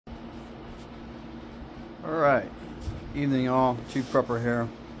Alright, evening all, Chief Prepper here.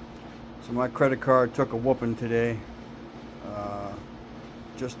 So my credit card took a whooping today.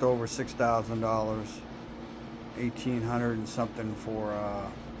 Just over $6,000, $1,800 and something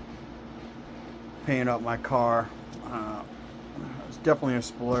for paying up my car. It's definitely a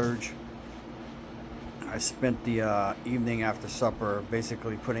splurge. I spent the evening after supper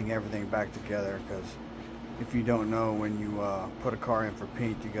basically putting everything back together, because if you don't know, when you put a car in for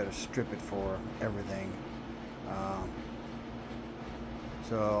paint, you got to strip it for everything.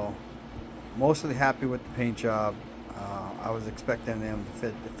 So mostly happy with the paint job. I was expecting them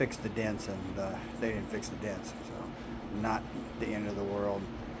to fix the dents, and they didn't fix the dents, so not the end of the world,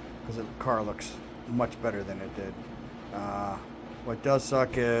 because the car looks much better than it did. What does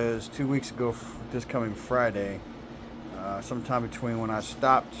suck is 2 weeks ago, this coming Friday, sometime between when I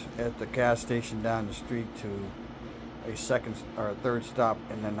stopped at the gas station down the street to a second or a third stop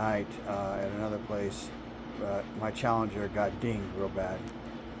in the night at another place, my Challenger got dinged real bad.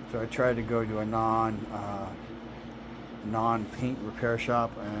 So I tried to go to a non-paint repair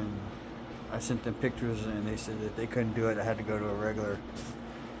shop, and I sent them pictures, and they said that they couldn't do it. I had to go to a regular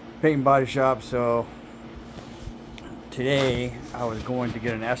paint and body shop. So today I was going to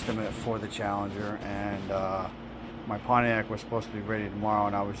get an estimate for the Challenger, and my Pontiac was supposed to be ready tomorrow,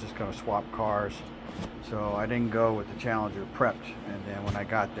 and I was just going to swap cars. So I didn't go with the Challenger prepped, and then when I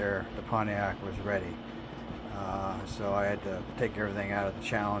got there, the Pontiac was ready. So I had to take everything out of the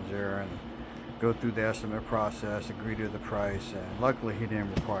Challenger and go through the estimate process, agree to the price, and luckily he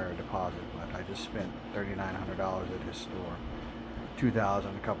didn't require a deposit, but I just spent $3,900 at his store.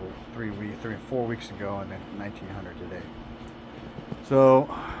 $2,000 4 weeks ago, and then $1,900 today. So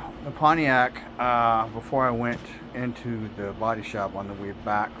the Pontiac, before I went into the body shop on the way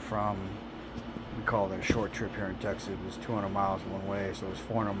back from, we call it a short trip here in Texas, it was 200 miles one way, so it was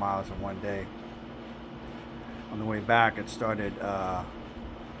 400 miles in one day. On the way back, it started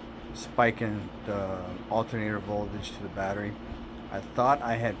spiking the alternator voltage to the battery. I thought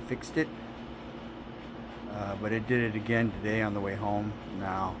I had fixed it, but it did it again today on the way home.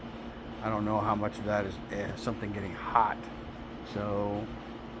 Now, I don't know how much of that is something getting hot. So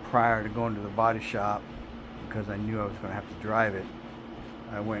prior to going to the body shop, because I knew I was going to have to drive it,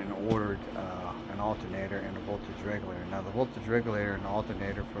 I went and ordered an alternator and a voltage regulator. Now the voltage regulator and the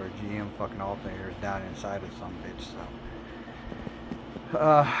alternator for a GM fucking alternator is down inside of some bitch. So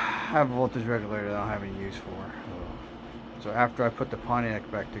I have a voltage regulator that I don't have any use for. So after I put the Pontiac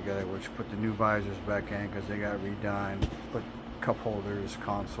back together, which put the new visors back in because they got redone, put cup holders,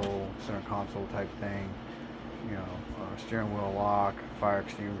 console, center console type thing, you know, steering wheel lock, fire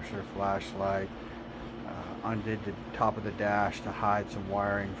extinguisher, flashlight, undid the top of the dash to hide some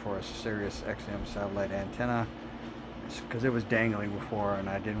wiring for a Sirius XM satellite antenna, because it was dangling before and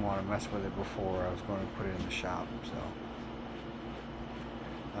I didn't want to mess with it before I was going to put it in the shop. So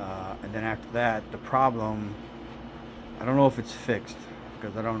and then after that, the problem, I don't know if it's fixed,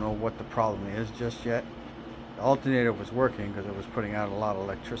 because I don't know what the problem is just yet. The alternator was working because it was putting out a lot of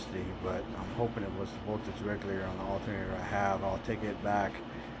electricity, but I'm hoping it was the voltage regulator on the alternator I have. I'll take it back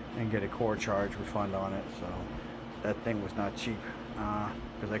and get a core charge refund on it. So that thing was not cheap,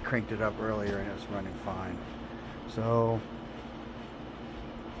 because I cranked it up earlier and it's running fine. So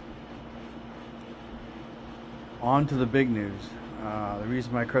on to the big news. The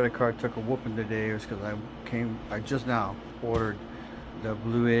reason my credit card took a whooping today was because I just now ordered the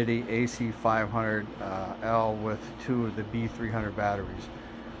Bluetti AC500 L with 2 of the b300 batteries.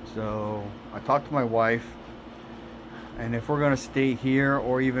 So I talked to my wife, and if we're going to stay here,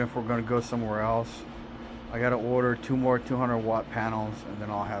 or even if we're going to go somewhere else, I got to order 2 more 200 watt panels, and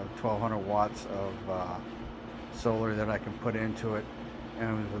then I'll have 1200 watts of solar that I can put into it.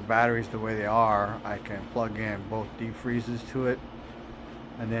 And with the batteries the way they are, I can plug in both deep freezes to it,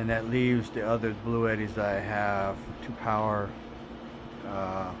 and then that leaves the other Bluettis that I have to power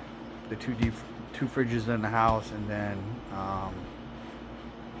the two fridges in the house, and then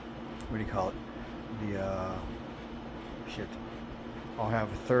what do you call it? I'll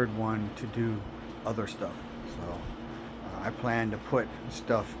have a third one to do other stuff. So I plan to put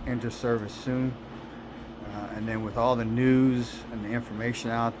stuff into service soon. And then with all the news and the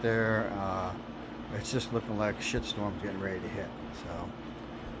information out there, it's just looking like a shitstorm's getting ready to hit. So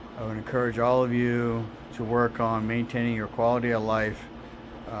I would encourage all of you to work on maintaining your quality of life.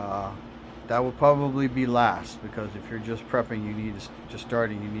 That will probably be last, because if you're just prepping, you need to just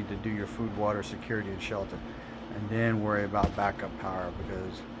starting, you need to do your food, water, security, and shelter, and then worry about backup power,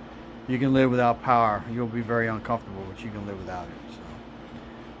 because you can live without power. You'll be very uncomfortable, but you can live without it.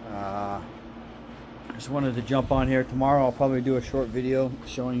 So just wanted to jump on here. Tomorrow I'll probably do a short video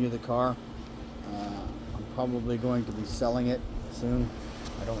showing you the car. probably going to be selling it soon.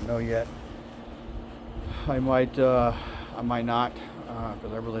 I don't know yet. I might not,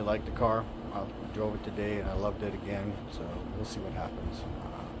 because I really like the car. I drove it today and I loved it again, so we'll see what happens.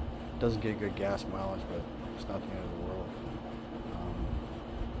 It doesn't get good gas mileage, but it's not the end of the world.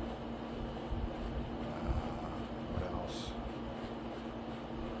 What else?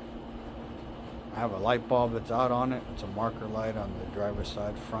 I have a light bulb that's out on it. It's a marker light on the driver's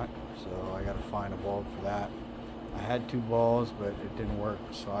side front, so I got to find a bulb for that. I had 2 bulbs, but it didn't work,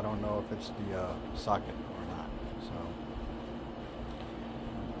 so I don't know if it's the socket or not. So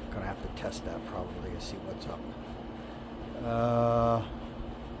I'm gonna have to test that probably and see what's up.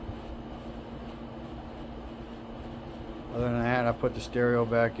 Other than that, I put the stereo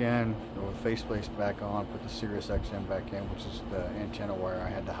back in, or the faceplates back on, put the Sirius XM back in, which is the antenna wire I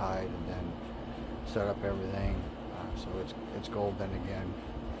had to hide, and then set up everything. So it's golden again.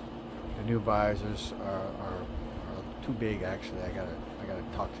 The new visors are too big, actually. I gotta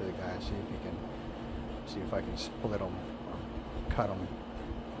talk to the guy and see if I can split them or cut them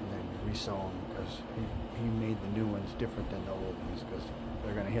and then resew them, because he made the new ones different than the old ones, because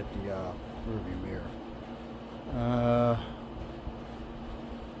they're gonna hit the rearview mirror.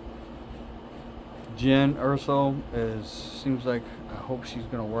 Jyne Urso seems like, I hope she's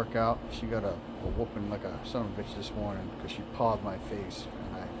gonna work out. She got a whooping like a son of a bitch this morning because she pawed my face,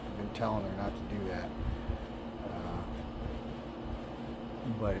 and I've been telling her not to do that.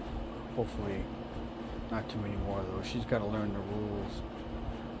 But hopefully not too many more of those. She's got to learn the rules.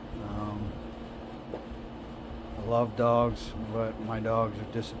 I love dogs, but my dogs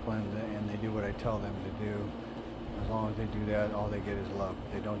are disciplined and they do what I tell them to do. As long as they do that, all they get is love.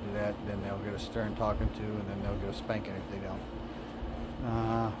 If they don't do that, then they'll get a stern talking to, and then they'll get a spanking if they don't.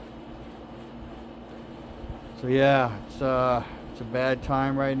 So yeah, it's a bad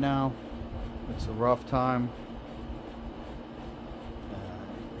time right now. It's a rough time.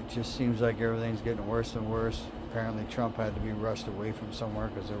 It just seems like everything's getting worse and worse. Apparently Trump had to be rushed away from somewhere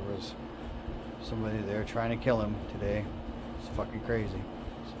because there was somebody there trying to kill him today. It's fucking crazy.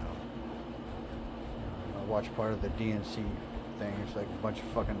 So I watched part of the DNC thing. It's like a bunch of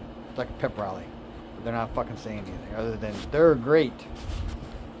fucking, it's like a pep rally, but they're not fucking saying anything other than they're great.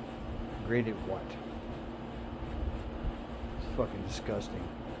 Great at what? It's fucking disgusting.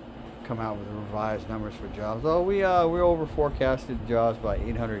 Come out with revised numbers for jobs. Oh, we over forecasted jobs by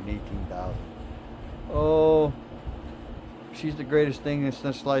 818,000. Oh, she's the greatest thing in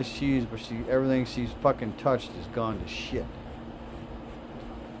sliced cheese, but everything she's fucking touched has gone to shit.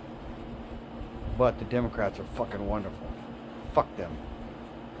 But the Democrats are fucking wonderful. Fuck them.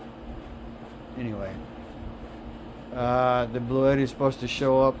 Anyway, the Blue Eddy is supposed to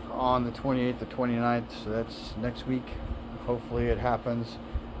show up on the 28th or 29th, so that's next week. Hopefully it happens.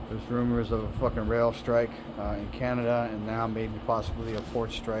 There's rumors of a fucking rail strike in Canada, and now maybe possibly a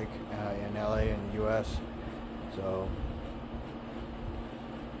port strike in LA and the US. So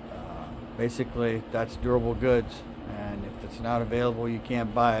basically that's durable goods, and if it's not available you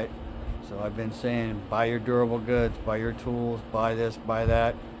can't buy it. So I've been saying, buy your durable goods, buy your tools, buy this, buy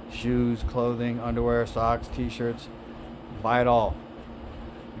that, shoes, clothing, underwear, socks, t-shirts, buy it all.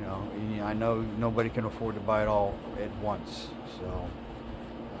 You know, I know nobody can afford to buy it all at once, so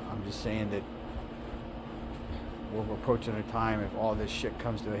I'm just saying that we're approaching a time, if all this shit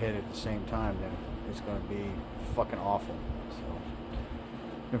comes to a head at the same time, then it's going to be fucking awful. So,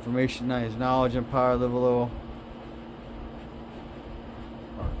 information is knowledge and power. Live a little,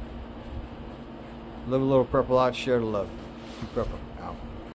 prep a lot, share the love. Keep prepping.